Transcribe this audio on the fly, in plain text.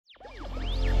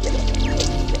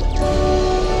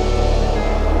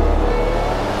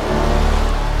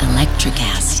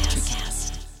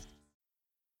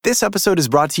This episode is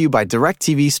brought to you by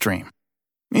DirecTV Stream.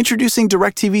 Introducing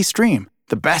DirecTV Stream,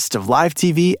 the best of live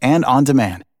TV and on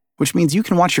demand, which means you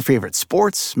can watch your favorite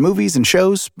sports, movies, and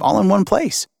shows all in one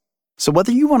place. So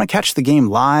whether you want to catch the game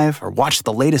live or watch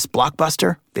the latest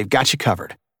blockbuster, they've got you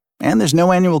covered. And there's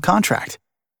no annual contract.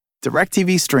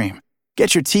 DirecTV Stream.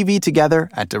 Get your TV together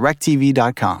at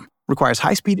directtv.com. Requires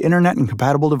high-speed internet and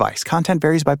compatible device. Content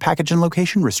varies by package and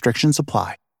location. Restrictions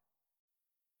apply.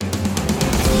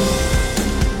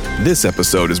 This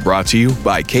episode is brought to you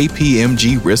by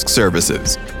KPMG Risk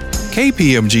Services.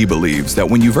 KPMG believes that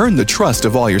when you've earned the trust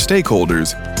of all your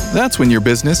stakeholders, that's when your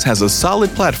business has a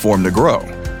solid platform to grow.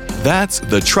 That's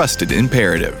the trusted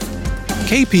imperative.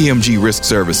 KPMG Risk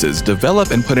Services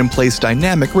develop and put in place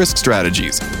dynamic risk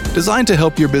strategies designed to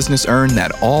help your business earn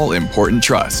that all-important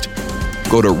trust.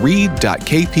 Go to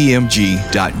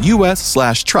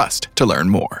read.kpmg.us/trust to learn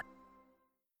more.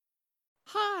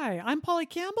 Hi, I'm Polly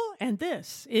Campbell, and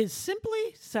this is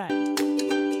Simply Said.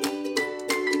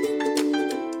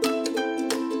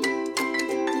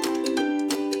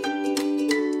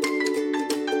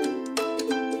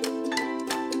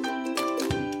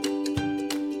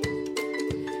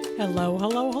 Hello,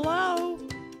 hello, hello.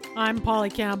 I'm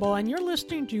Polly Campbell, and you're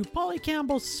listening to Polly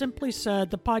Campbell's Simply Said,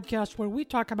 the podcast where we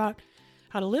talk about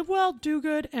how to live well, do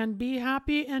good, and be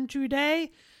happy. And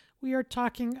today we are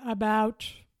talking about,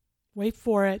 wait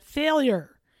for it,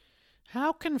 failure.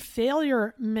 How can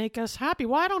failure make us happy?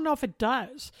 Well, I don't know if it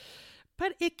does,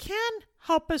 but it can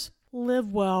help us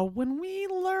live well when we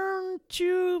learn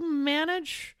to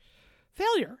manage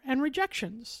failure and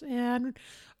rejections and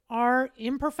our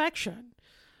imperfection.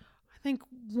 I think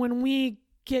when we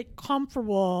get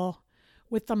comfortable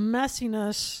with the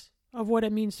messiness of what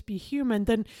it means to be human,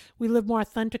 then we live more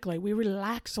authentically. We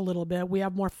relax a little bit. We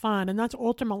have more fun. And that's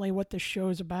ultimately what this show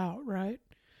is about, right?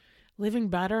 Living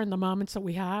better in the moments that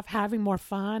we have, having more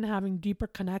fun, having deeper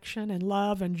connection and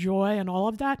love and joy and all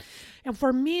of that. And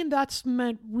for me, that's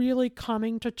meant really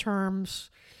coming to terms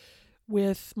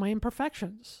with my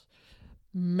imperfections,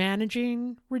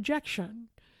 managing rejection,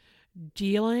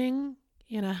 dealing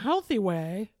in a healthy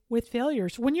way with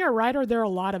failures. When you're a writer, there are a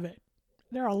lot of it.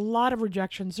 There are a lot of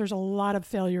rejections. There's a lot of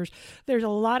failures. There's a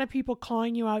lot of people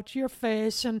calling you out to your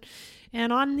face and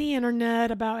on the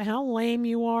internet about how lame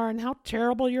you are and how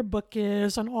terrible your book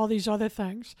is and all these other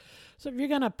things. So if you're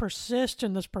going to persist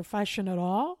in this profession at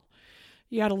all,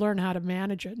 you got to learn how to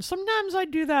manage it. And sometimes I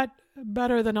do that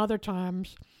better than other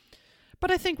times.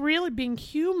 But I think really being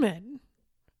human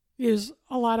is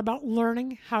a lot about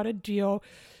learning how to deal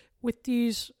with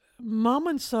these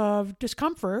moments of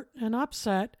discomfort and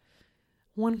upset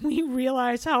when we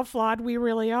realize how flawed we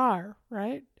really are,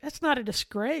 right? That's not a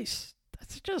disgrace.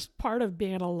 That's just part of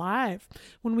being alive.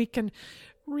 When we can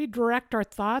redirect our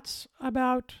thoughts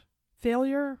about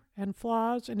failure and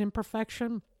flaws and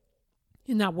imperfection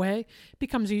in that way, it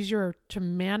becomes easier to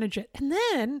manage it. And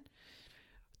then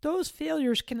those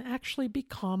failures can actually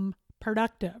become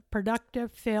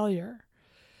productive failure.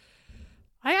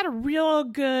 I had a real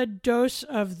good dose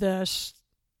of this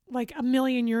like a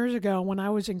million years ago when I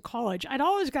was in college. I'd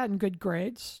always gotten good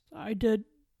grades. I did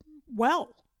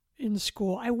well in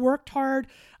school. I worked hard.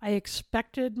 I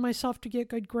expected myself to get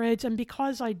good grades. And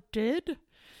because I did,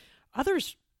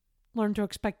 others learned to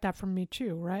expect that from me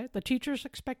too, right? The teachers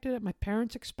expected it. My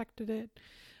parents expected it.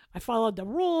 I followed the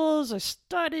rules. I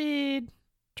studied,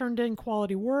 turned in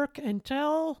quality work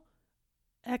until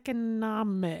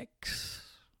economics,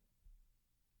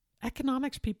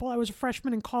 people. I was a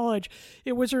freshman in college.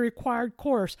 It was a required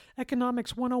course.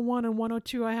 Economics 101 and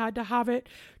 102. I had to have it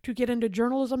to get into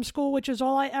journalism school, which is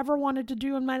all I ever wanted to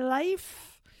do in my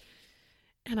life.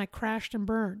 And I crashed and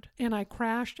burned. And I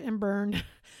crashed and burned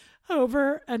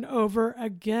over and over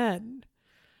again.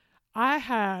 I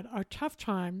had a tough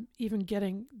time even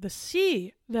getting the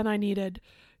C that I needed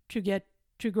to get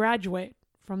to graduate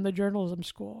from the journalism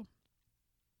school.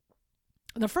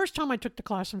 The first time I took the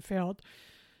class and failed,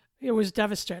 it was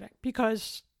devastating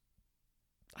because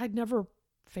I'd never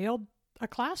failed a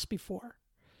class before.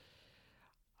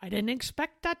 I didn't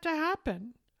expect that to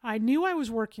happen. I knew I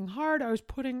was working hard. I was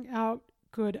putting out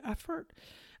good effort.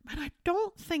 And I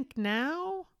don't think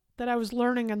now that I was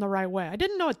learning in the right way. I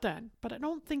didn't know it then, but I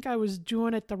don't think I was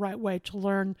doing it the right way to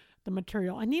learn the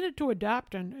material. I needed to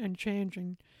adapt and change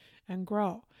and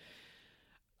grow.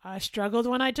 I struggled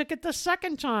when I took it the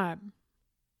second time.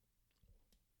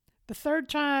 The third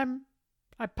time,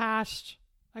 I passed.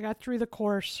 I got through the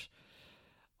course.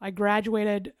 I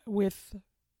graduated with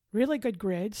really good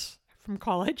grades from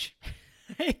college,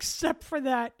 except for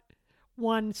that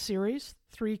one series,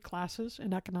 3 classes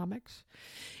in economics.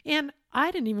 And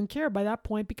I didn't even care by that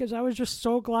point because I was just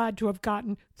so glad to have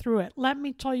gotten through it. Let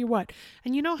me tell you what.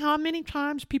 And you know how many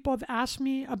times people have asked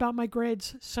me about my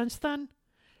grades since then?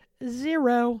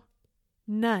 0.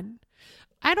 None.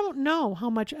 I don't know how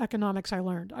much economics I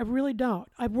learned. I really don't.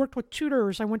 I've worked with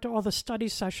tutors. I went to all the study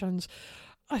sessions.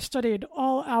 I studied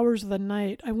all hours of the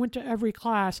night. I went to every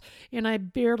class, and I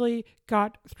barely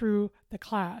got through the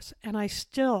class. And I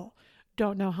still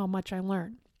don't know how much I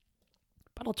learned.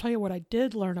 But I'll tell you what I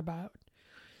did learn about.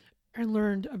 I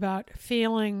learned about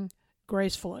failing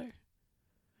gracefully.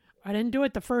 I didn't do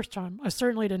it the first time. I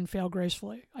certainly didn't fail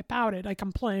gracefully. I pouted, I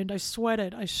complained, I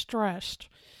sweated, I stressed.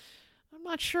 I'm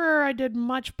not sure I did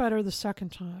much better the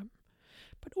second time.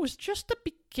 But it was just the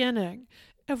beginning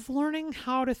of learning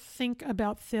how to think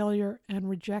about failure and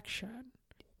rejection.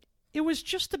 It was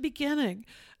just the beginning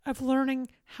of learning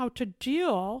how to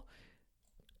deal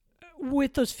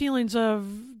with those feelings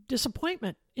of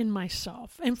disappointment in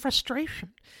myself and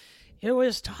frustration. It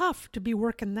was tough to be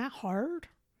working that hard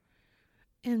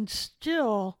and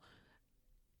still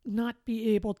not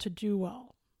be able to do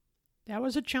well. That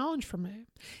was a challenge for me.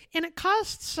 And it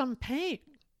caused some pain,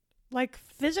 like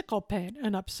physical pain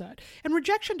and upset. And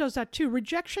rejection does that too.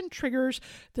 Rejection triggers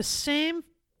the same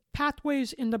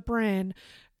pathways in the brain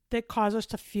that cause us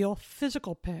to feel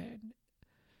physical pain.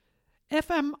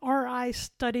 fMRI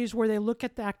studies where they look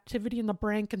at the activity in the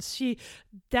brain can see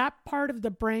that part of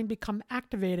the brain become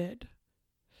activated.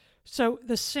 So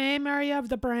the same area of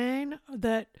the brain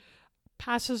that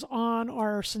passes on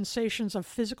our sensations of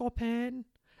physical pain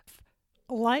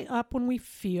light up when we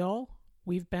feel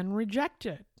we've been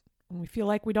rejected, when we feel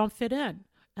like we don't fit in,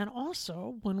 and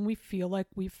also when we feel like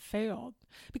we've failed.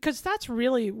 Because that's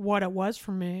really what it was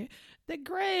for me. The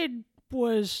grade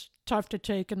was tough to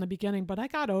take in the beginning, but I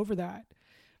got over that.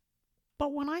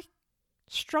 But when I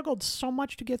struggled so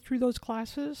much to get through those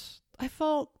classes, I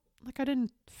felt like I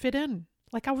didn't fit in,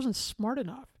 like I wasn't smart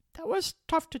enough. That was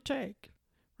tough to take,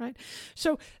 right?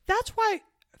 So that's why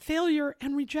failure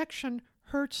and rejection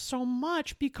hurts so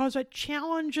much, because it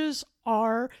challenges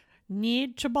our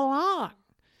need to belong.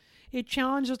 It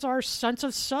challenges our sense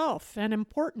of self and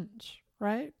importance,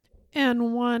 right?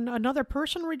 And when another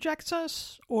person rejects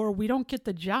us, or we don't get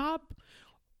the job,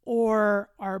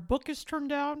 or our book is turned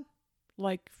down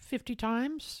like 50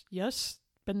 times, yes,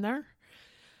 been there,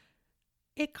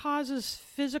 it causes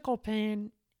physical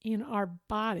pain in our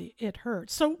body. It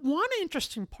hurts. So one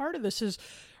interesting part of this is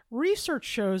research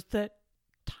shows that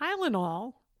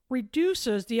Tylenol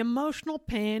reduces the emotional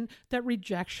pain that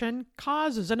rejection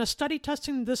causes. In a study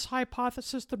testing this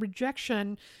hypothesis, the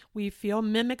rejection we feel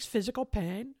mimics physical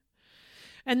pain.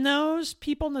 And those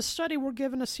people in the study were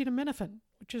given acetaminophen,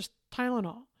 which is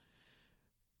Tylenol.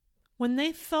 When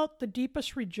they felt the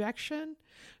deepest rejection,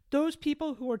 those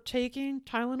people who were taking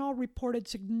Tylenol reported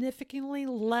significantly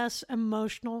less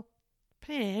emotional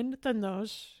pain than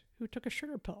those who took a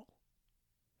sugar pill.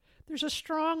 There's a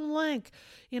strong link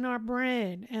in our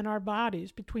brain and our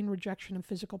bodies between rejection and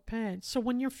physical pain. So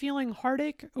when you're feeling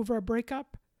heartache over a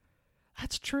breakup,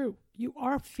 that's true. You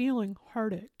are feeling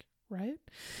heartache, right?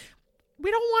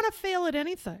 We don't want to fail at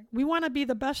anything. We want to be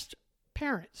the best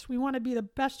parents. We want to be the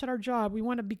best at our job. We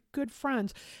want to be good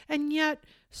friends. And yet,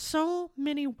 so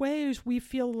many ways we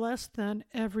feel less than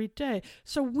every day.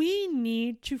 So we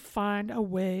need to find a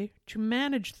way to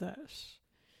manage this,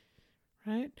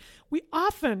 right? We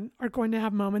often are going to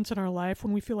have moments in our life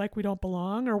when we feel like we don't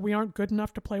belong, or we aren't good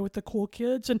enough to play with the cool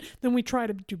kids, and then we try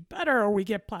to do better, or we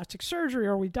get plastic surgery,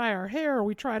 or we dye our hair, or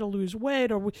we try to lose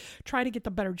weight, or we try to get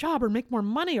the better job, or make more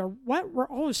money, or what? We're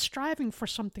always striving for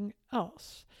something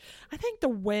else. I think the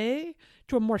way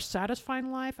to a more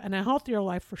satisfying life, and a healthier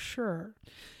life for sure,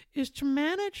 is to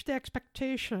manage the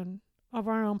expectation of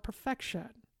our own perfection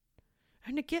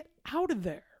and to get out of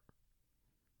there.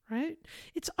 Right?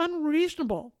 It's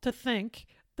unreasonable to think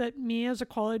that me as a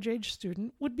college-age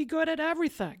student would be good at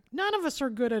everything. None of us are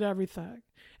good at everything.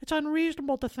 It's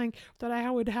unreasonable to think that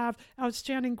I would have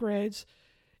outstanding grades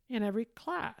in every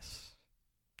class.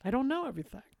 I don't know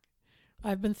everything.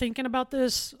 I've been thinking about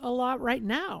this a lot right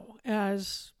now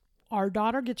as our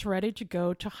daughter gets ready to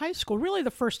go to high school, really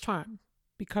the first time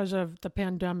because of the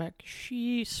pandemic.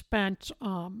 She spent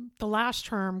the last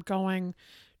term going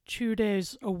 2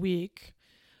 days a week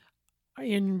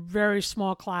in very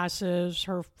small classes.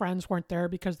 Her friends weren't there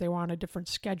because they were on a different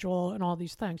schedule and all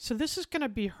these things. So this is going to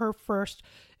be her first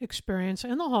experience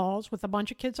in the halls with a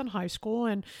bunch of kids in high school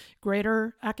and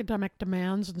greater academic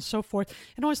demands and so forth.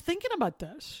 And I was thinking about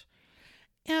this.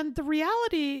 And the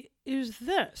reality is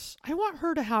this. I want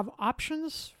her to have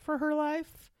options for her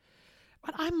life,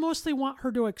 But I mostly want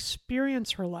her to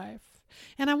experience her life.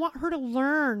 And I want her to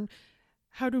learn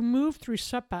how to move through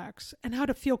setbacks and how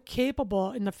to feel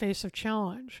capable in the face of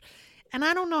challenge. And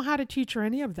I don't know how to teach her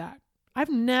any of that. I've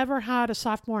never had a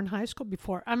sophomore in high school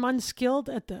before. I'm unskilled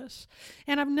at this.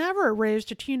 And I've never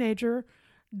raised a teenager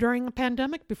during a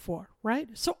pandemic before, right?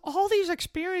 So all these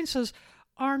experiences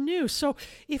are new. So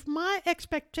if my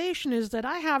expectation is that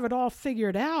I have it all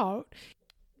figured out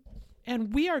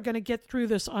and we are going to get through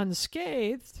this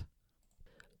unscathed,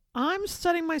 I'm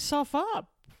setting myself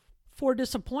up for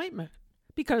disappointment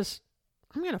because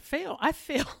I'm going to fail. I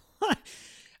fail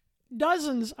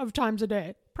dozens of times a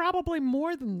day, probably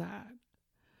more than that.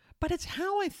 But it's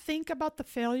how I think about the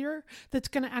failure that's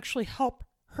going to actually help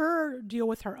her deal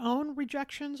with her own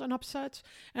rejections and upsets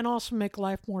and also make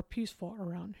life more peaceful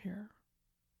around here,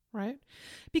 right?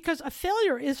 Because a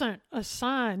failure isn't a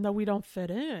sign that we don't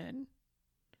fit in.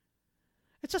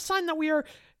 It's a sign that we are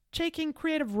taking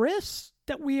creative risks,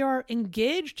 that we are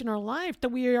engaged in our life, that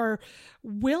we are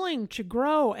willing to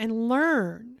grow and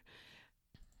learn.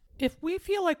 If we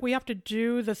feel like we have to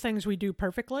do the things we do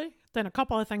perfectly, then a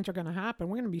couple of things are going to happen.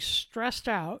 We're going to be stressed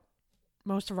out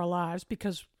most of our lives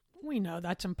because we know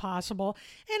that's impossible.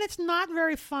 And it's not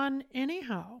very fun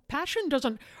anyhow. Passion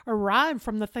doesn't arrive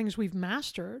from the things we've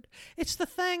mastered. It's the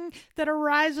thing that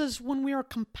arises when we are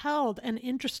compelled and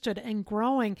interested and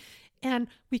growing, and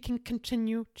we can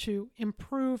continue to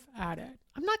improve at it.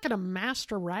 I'm not going to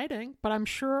master writing, but I'm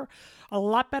sure a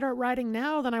lot better at writing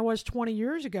now than I was 20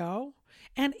 years ago.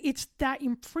 And it's that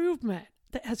improvement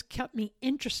that has kept me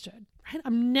interested, right?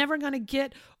 I'm never going to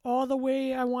get all the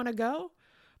way I want to go,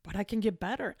 but I can get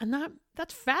better. And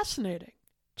that's fascinating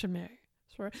to me.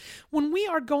 So when we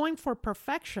are going for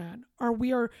perfection or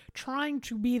we are trying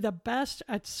to be the best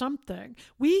at something,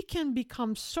 we can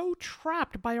become so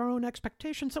trapped by our own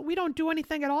expectations that we don't do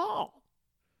anything at all.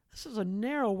 This is a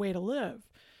narrow way to live.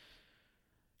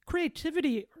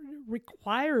 Creativity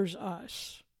requires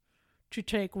us to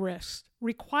take risks,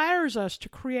 requires us to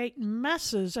create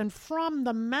messes, and from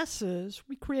the messes,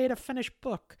 we create a finished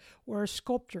book or a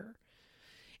sculpture.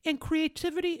 And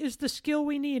creativity is the skill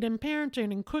we need in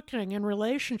parenting and cooking and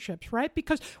relationships, right?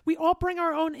 Because we all bring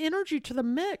our own energy to the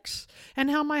mix. And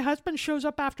how my husband shows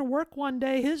up after work one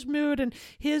day, his mood and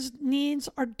his needs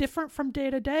are different from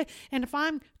day to day. And if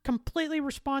I'm completely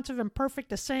responsive and perfect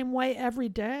the same way every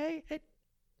day, it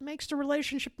makes the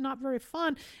relationship not very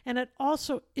fun. And it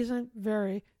also isn't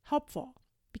very helpful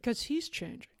because he's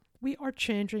changing. We are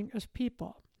changing as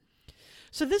people.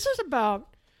 So this is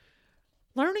about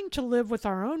learning to live with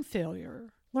our own failure,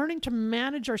 learning to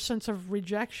manage our sense of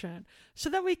rejection so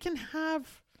that we can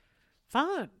have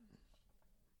fun.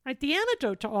 Right? The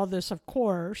antidote to all this, of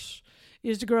course,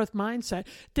 is the growth mindset,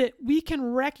 that we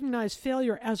can recognize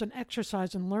failure as an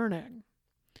exercise in learning.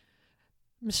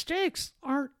 Mistakes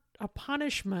aren't a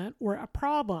punishment or a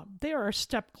problem. They are a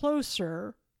step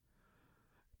closer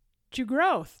to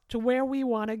growth, to where we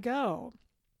want to go.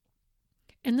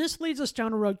 And this leads us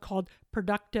down a road called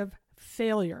productive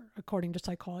failure, according to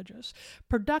psychologists.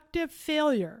 Productive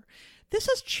failure. This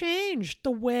has changed the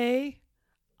way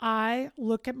I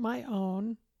look at my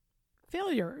own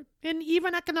failure, and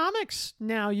even economics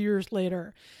now, years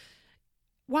later.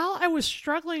 While I was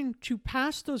struggling to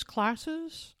pass those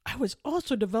classes, I was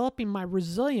also developing my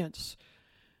resilience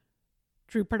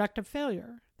through productive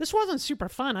failure. This wasn't super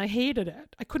fun. I hated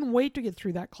it. I couldn't wait to get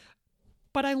through that class.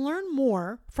 But I learned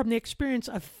more from the experience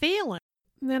of failing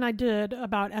than I did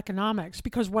about economics,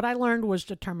 because what I learned was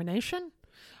determination.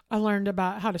 I learned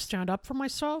about how to stand up for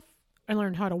myself. I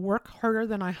learned how to work harder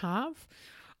than I have.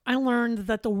 I learned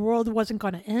that the world wasn't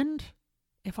going to end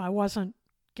if I wasn't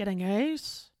getting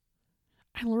A's.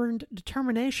 I learned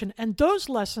determination, and those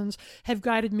lessons have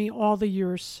guided me all the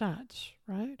years since,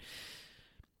 right?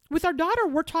 With our daughter,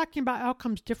 we're talking about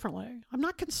outcomes differently. I'm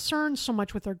not concerned so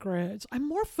much with her grades. I'm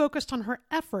more focused on her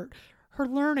effort, her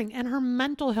learning, and her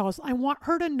mental health. I want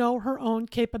her to know her own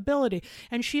capability,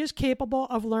 and she is capable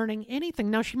of learning anything.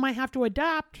 Now, she might have to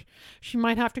adapt. She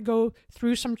might have to go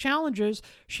through some challenges.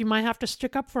 She might have to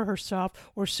stick up for herself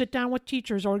or sit down with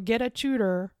teachers or get a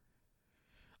tutor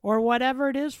or whatever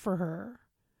it is for her.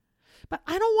 But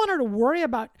I don't want her to worry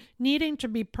about needing to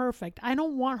be perfect. I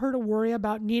don't want her to worry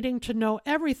about needing to know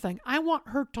everything. I want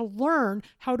her to learn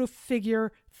how to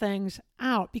figure things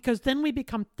out, because then we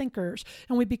become thinkers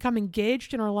and we become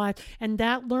engaged in our life, and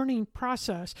that learning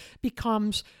process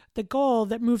becomes the goal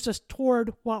that moves us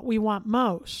toward what we want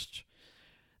most.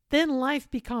 Then life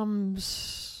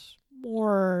becomes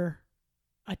more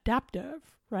adaptive,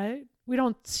 right? We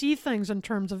don't see things in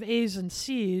terms of A's and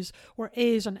C's or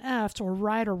A's and F's or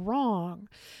right or wrong.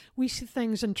 We see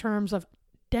things in terms of,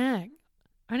 dang,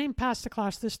 I didn't pass the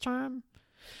class this time,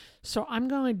 so I'm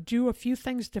going to do a few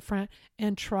things different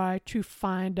and try to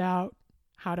find out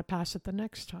how to pass it the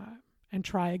next time and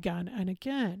try again and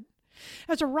again.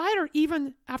 As a writer,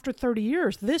 even after 30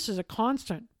 years, this is a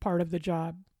constant part of the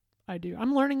job I do.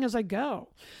 I'm learning as I go.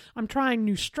 I'm trying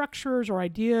new structures or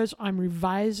ideas. I'm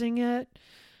revising it.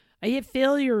 I get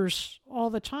failures all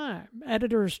the time.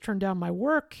 Editors turn down my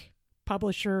work.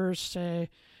 Publishers say,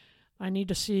 I need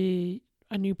to see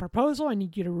a new proposal. I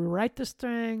need you to rewrite this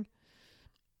thing.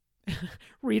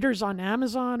 Readers on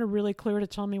Amazon are really clear to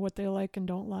tell me what they like and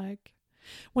don't like.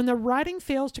 When the writing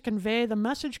fails to convey the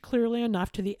message clearly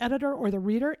enough to the editor or the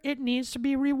reader, it needs to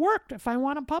be reworked if I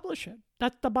want to publish it.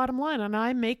 That's the bottom line, and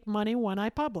I make money when I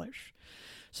publish.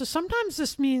 So sometimes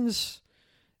this means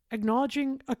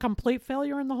acknowledging a complete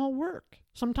failure in the whole work.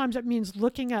 Sometimes it means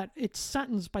looking at it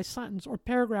sentence by sentence or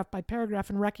paragraph by paragraph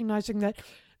and recognizing that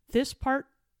this part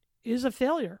is a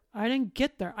failure. I didn't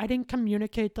get there. I didn't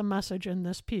communicate the message in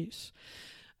this piece.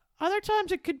 Other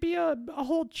times it could be a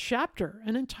whole chapter,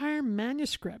 an entire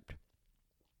manuscript,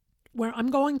 where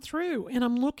I'm going through and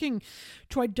I'm looking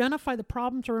to identify the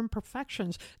problems or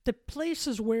imperfections, the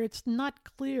places where it's not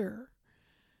clear.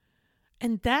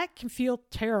 And that can feel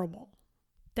terrible.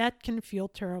 That can feel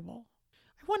terrible.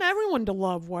 I want everyone to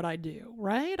love what I do,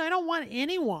 right? I don't want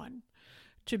anyone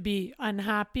to be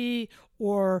unhappy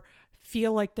or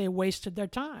feel like they wasted their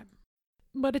time.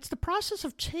 But it's the process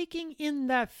of taking in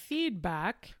that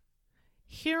feedback,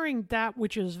 hearing that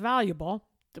which is valuable.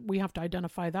 We have to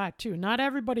identify that too. Not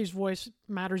everybody's voice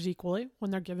matters equally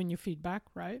when they're giving you feedback,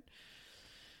 right?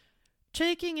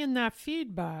 Taking in that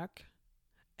feedback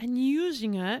and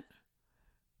using it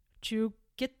to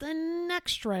get the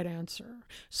next right answer.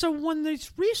 So when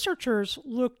these researchers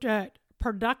looked at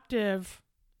productive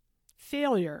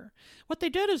failure, what they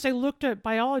did is they looked at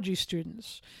biology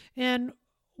students. And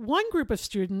one group of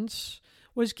students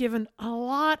was given a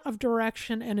lot of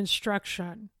direction and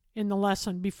instruction in the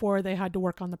lesson before they had to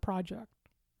work on the project.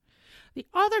 The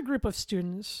other group of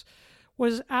students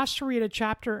was asked to read a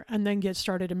chapter and then get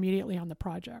started immediately on the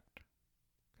project.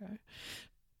 Okay.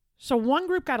 So one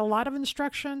group got a lot of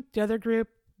instruction, the other group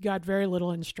got very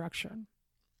little instruction.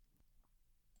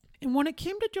 And when it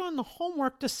came to doing the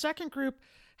homework, the second group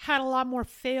had a lot more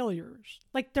failures.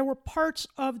 Like there were parts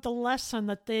of the lesson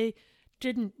that they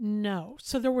didn't know.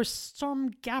 So there were some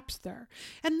gaps there.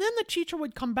 And then the teacher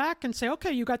would come back and say,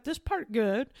 okay, you got this part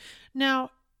good. Now,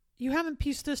 you haven't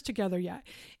pieced this together yet.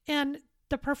 And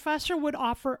the professor would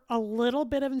offer a little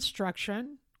bit of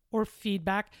instruction or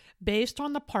feedback based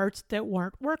on the parts that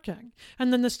weren't working.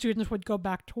 And then the students would go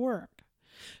back to work.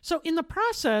 So in the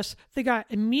process, they got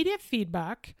immediate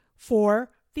feedback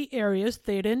for the areas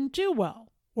they didn't do well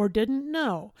or didn't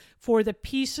know, for the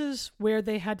pieces where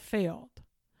they had failed.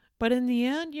 But in the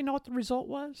end, you know what the result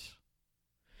was?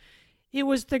 It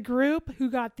was the group who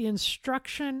got the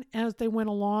instruction as they went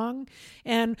along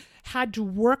and had to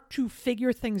work to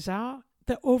figure things out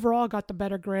that overall got the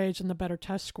better grades and the better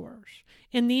test scores.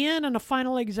 In the end, in a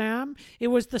final exam, it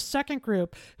was the second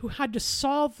group who had to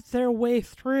solve their way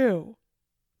through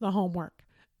the homework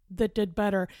that did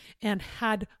better and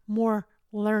had more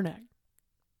learning.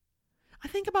 I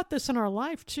think about this in our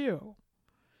life too.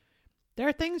 There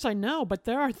are things I know, but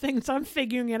there are things I'm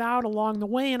figuring it out along the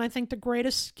way. And I think the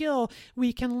greatest skill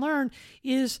we can learn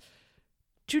is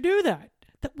to do that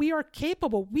we are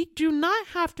capable. We do not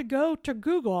have to go to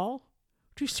Google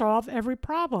to solve every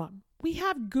problem. We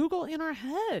have Google in our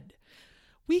head.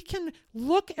 We can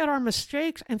look at our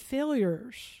mistakes and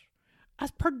failures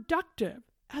as productive,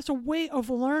 as a way of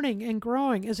learning and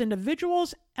growing as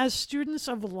individuals, as students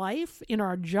of life, in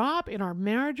our job, in our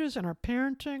marriages, in our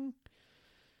parenting,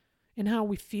 in how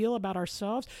we feel about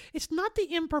ourselves. It's not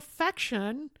the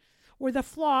imperfection or the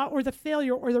flaw or the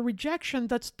failure or the rejection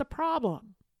that's the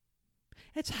problem.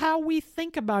 It's how we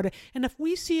think about it. And if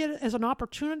we see it as an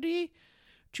opportunity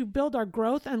to build our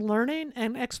growth and learning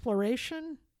and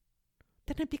exploration,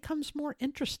 then it becomes more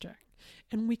interesting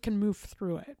and we can move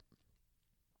through it.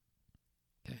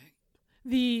 Okay.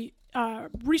 The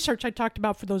research I talked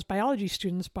about for those biology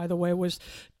students, by the way, was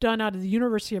done out of the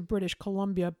University of British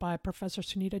Columbia by Professor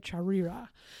Sunita Charira.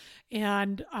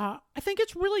 And I think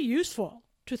it's really useful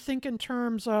to think in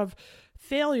terms of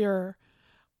failure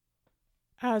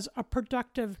as a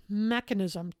productive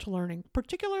mechanism to learning,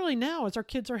 particularly now as our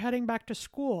kids are heading back to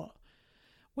school.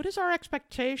 What is our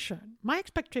expectation? My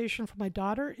expectation for my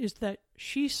daughter is that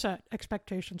she set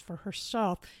expectations for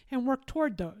herself and work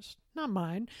toward those, not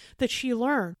mine, that she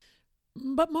learn.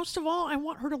 But most of all, I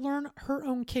want her to learn her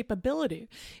own capability.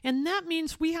 And that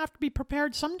means we have to be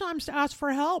prepared sometimes to ask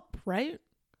for help, right?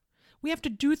 We have to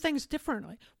do things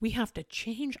differently. We have to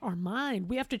change our mind.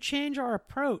 We have to change our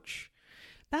approach.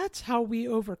 That's how we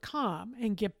overcome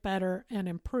and get better and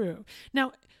improve.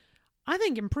 Now, I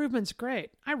think improvement's great.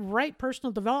 I write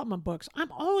personal development books.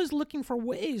 I'm always looking for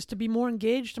ways to be more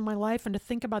engaged in my life and to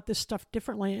think about this stuff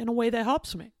differently in a way that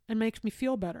helps me and makes me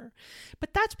feel better.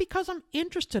 But that's because I'm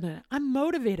interested in it. I'm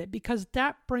motivated because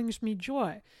that brings me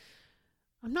joy.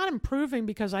 I'm not improving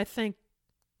because I think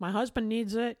my husband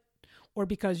needs it or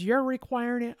because you're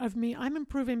requiring it of me. I'm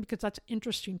improving because that's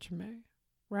interesting to me,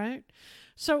 right?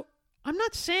 So I'm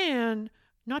not saying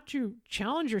not to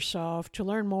challenge yourself to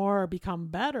learn more or become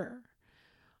better.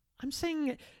 I'm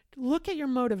saying look at your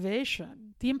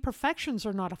motivation. The imperfections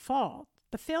are not a fault.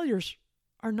 The failures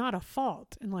are not a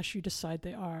fault unless you decide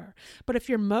they are. But if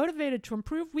you're motivated to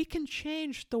improve, we can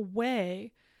change the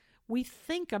way we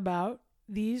think about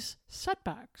these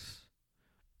setbacks.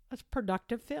 That's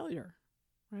productive failure,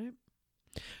 right?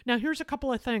 Now, here's a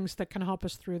couple of things that can help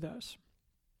us through this.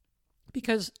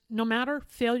 Because no matter,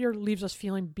 failure leaves us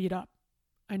feeling beat up.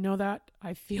 I know that.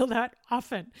 I feel that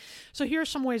often. So here are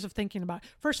some ways of thinking about it.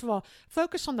 First of all,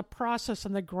 focus on the process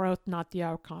and the growth, not the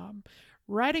outcome.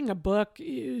 Writing a book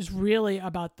is really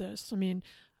about this. I mean,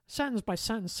 sentence by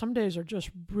sentence, some days are just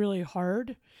really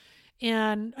hard.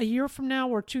 And a year from now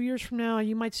or 2 years from now,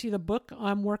 you might see the book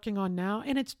I'm working on now.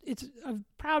 And it's a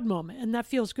proud moment. And that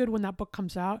feels good when that book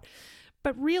comes out.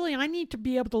 But really, I need to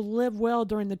be able to live well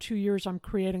during the 2 years I'm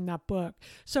creating that book.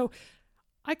 So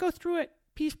I go through it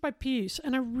piece by piece,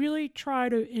 and I really try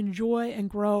to enjoy and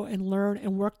grow and learn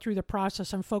and work through the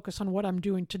process and focus on what I'm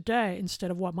doing today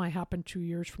instead of what might happen 2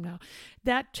 years from now.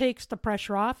 That takes the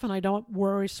pressure off, and I don't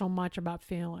worry so much about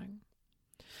failing.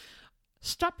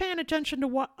 Stop paying attention to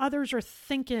what others are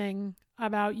thinking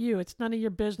about you. It's none of your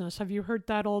business. Have you heard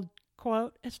that old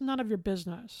quote? It's none of your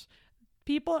business.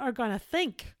 People are going to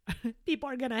think. People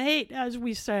are going to hate, as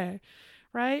we say,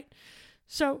 right?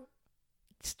 So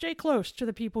stay close to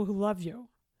the people who love you.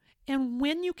 And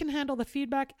when you can handle the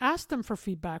feedback, ask them for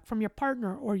feedback from your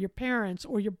partner or your parents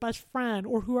or your best friend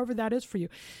or whoever that is for you.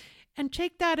 And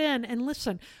take that in and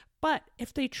listen. But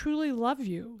if they truly love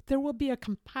you, there will be a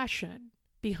compassion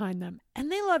behind them.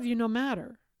 And they love you no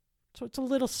matter. So it's a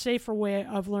little safer way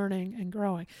of learning and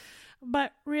growing.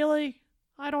 But really,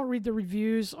 I don't read the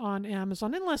reviews on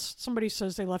Amazon unless somebody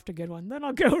says they left a good one. Then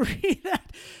I'll go read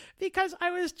that because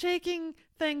I was taking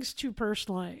things too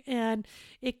personally and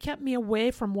it kept me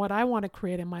away from what I want to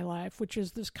create in my life, which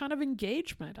is this kind of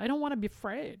engagement. I don't want to be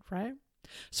afraid, right?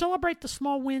 Celebrate the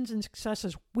small wins and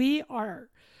successes. We are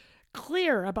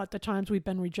clear about the times we've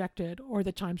been rejected or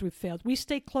the times we've failed. We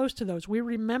stay close to those. We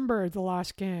remember the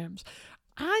lost games.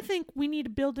 I think we need to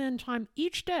build in time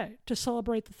each day to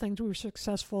celebrate the things we were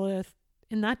successful with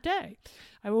in that day.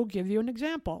 I will give you an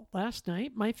example. Last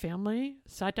night, my family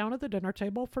sat down at the dinner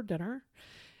table for dinner,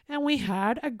 and we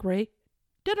had a great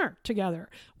dinner together.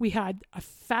 We had a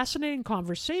fascinating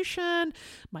conversation.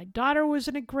 My daughter was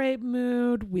in a great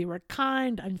mood. We were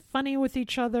kind and funny with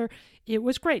each other. It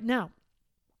was great. Now,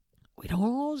 we don't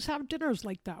always have dinners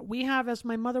like that. We have, as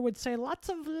my mother would say, lots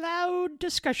of loud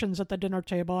discussions at the dinner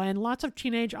table and lots of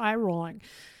teenage eye rolling.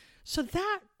 So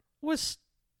that was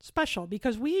special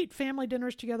because we eat family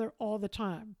dinners together all the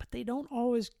time, but they don't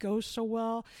always go so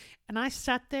well. And I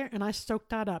sat there and I soaked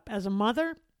that up. As a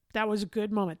mother, that was a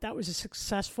good moment. That was a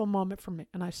successful moment for me.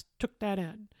 And I took that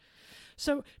in.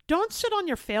 So don't sit on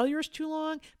your failures too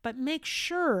long, but make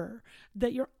sure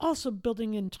that you're also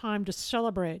building in time to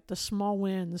celebrate the small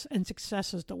wins and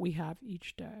successes that we have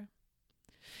each day.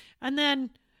 And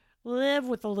then live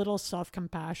with a little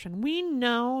self-compassion. We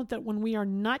know that when we are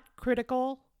not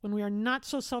critical, when we are not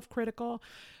so self-critical,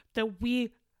 that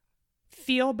we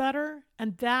feel better,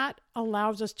 and that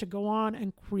allows us to go on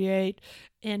and create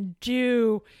and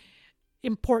do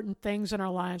important things in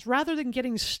our lives. Rather than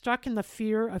getting stuck in the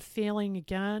fear of failing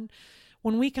again,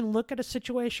 when we can look at a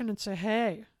situation and say,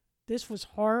 hey, this was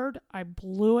hard, I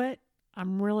blew it,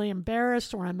 I'm really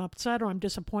embarrassed, or I'm upset, or I'm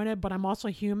disappointed, but I'm also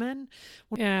human,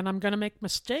 and I'm going to make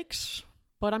mistakes,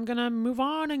 but I'm going to move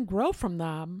on and grow from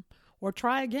them, or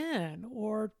try again,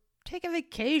 or take a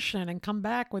vacation and come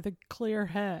back with a clear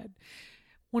head.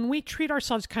 When we treat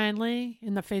ourselves kindly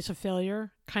in the face of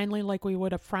failure, kindly like we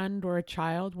would a friend or a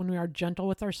child, when we are gentle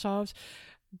with ourselves,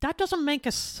 that doesn't make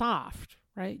us soft,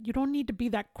 right? You don't need to be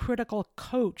that critical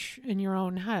coach in your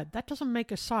own head. That doesn't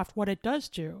make us soft. What it does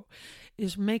do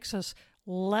is makes us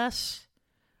less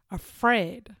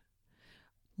afraid,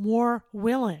 more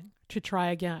willing to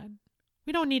try again.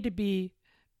 We don't need to be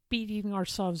beating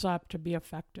ourselves up to be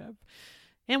effective.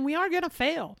 And we are going to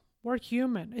fail. We're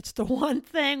human. It's the one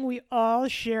thing we all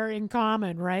share in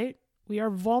common, right? We are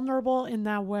vulnerable in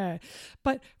that way.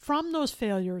 But from those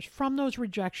failures, from those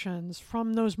rejections,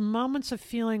 from those moments of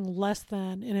feeling less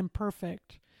than and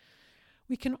imperfect,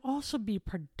 we can also be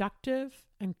productive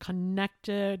and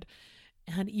connected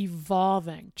and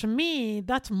evolving. To me,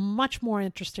 that's much more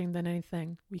interesting than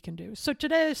anything we can do. So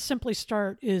today's Simply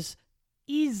Start is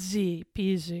easy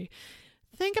peasy.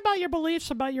 Think about your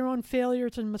beliefs about your own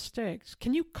failures and mistakes.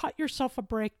 Can you cut yourself a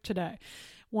break today?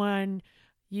 When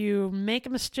you make a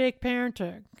mistake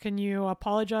parenting, can you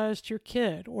apologize to your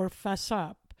kid or fess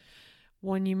up?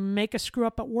 When you make a screw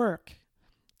up at work,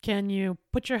 can you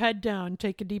put your head down,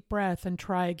 take a deep breath, and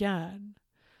try again?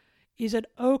 Is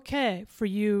it okay for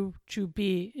you to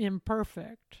be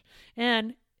imperfect?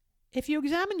 And if you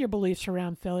examine your beliefs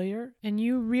around failure and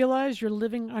you realize you're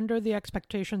living under the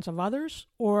expectations of others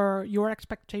or your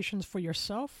expectations for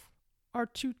yourself are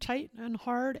too tight and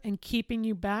hard and keeping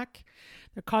you back,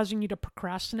 they're causing you to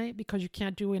procrastinate because you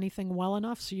can't do anything well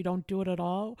enough, so you don't do it at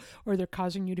all, or they're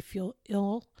causing you to feel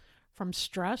ill from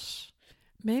stress,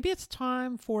 maybe it's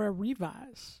time for a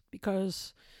revise,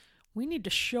 because we need to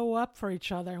show up for each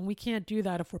other, and we can't do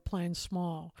that if we're playing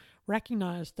small.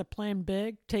 Recognize that playing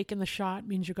big, taking the shot,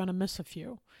 means you're going to miss a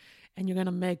few, and you're going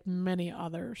to make many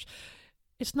others.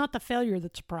 It's not the failure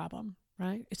that's a problem,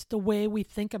 right? It's the way we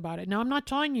think about it. Now, I'm not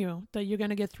telling you that you're going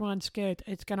to get through unscathed.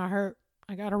 It's going to hurt.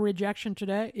 I got a rejection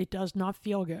today. It does not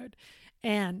feel good.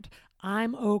 And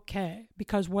I'm okay,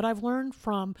 because what I've learned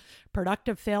from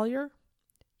productive failure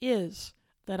is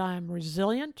that I'm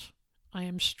resilient, I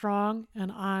am strong,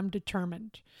 and I'm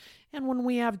determined. And when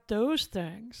we have those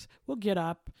things, we'll get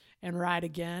up and ride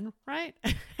again, right?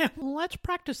 Let's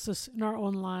practice this in our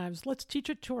own lives. Let's teach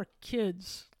it to our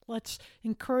kids. Let's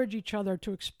encourage each other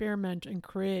to experiment and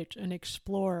create and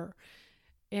explore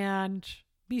and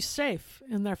be safe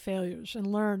in their failures and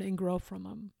learn and grow from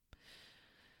them.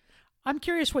 I'm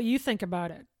curious what you think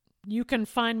about it. You can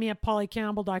find me at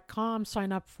pollycampbell.com,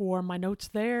 sign up for my notes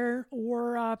there,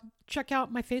 or check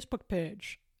out my Facebook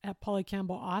page at Polly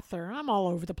Campbell Author. I'm all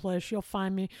over the place. You'll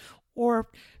find me. Or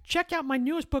check out my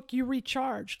newest book, You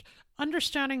Recharged.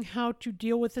 Understanding how to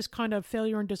deal with this kind of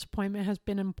failure and disappointment has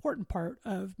been an important part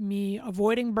of me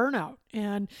avoiding burnout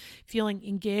and feeling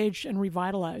engaged and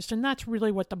revitalized. And that's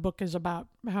really what the book is about,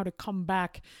 how to come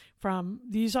back from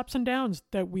these ups and downs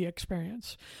that we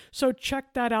experience. So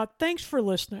check that out. Thanks for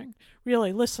listening.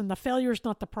 Really, listen, the failure is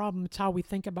not the problem. It's how we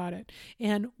think about it.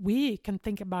 And we can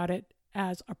think about it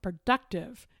as a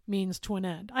productive means to an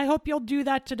end. I hope you'll do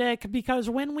that today, because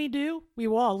when we do, we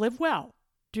will all live well,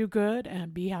 do good,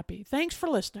 and be happy. Thanks for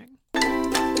listening.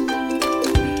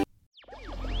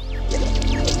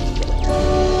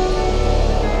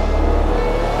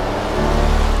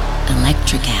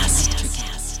 Electricast.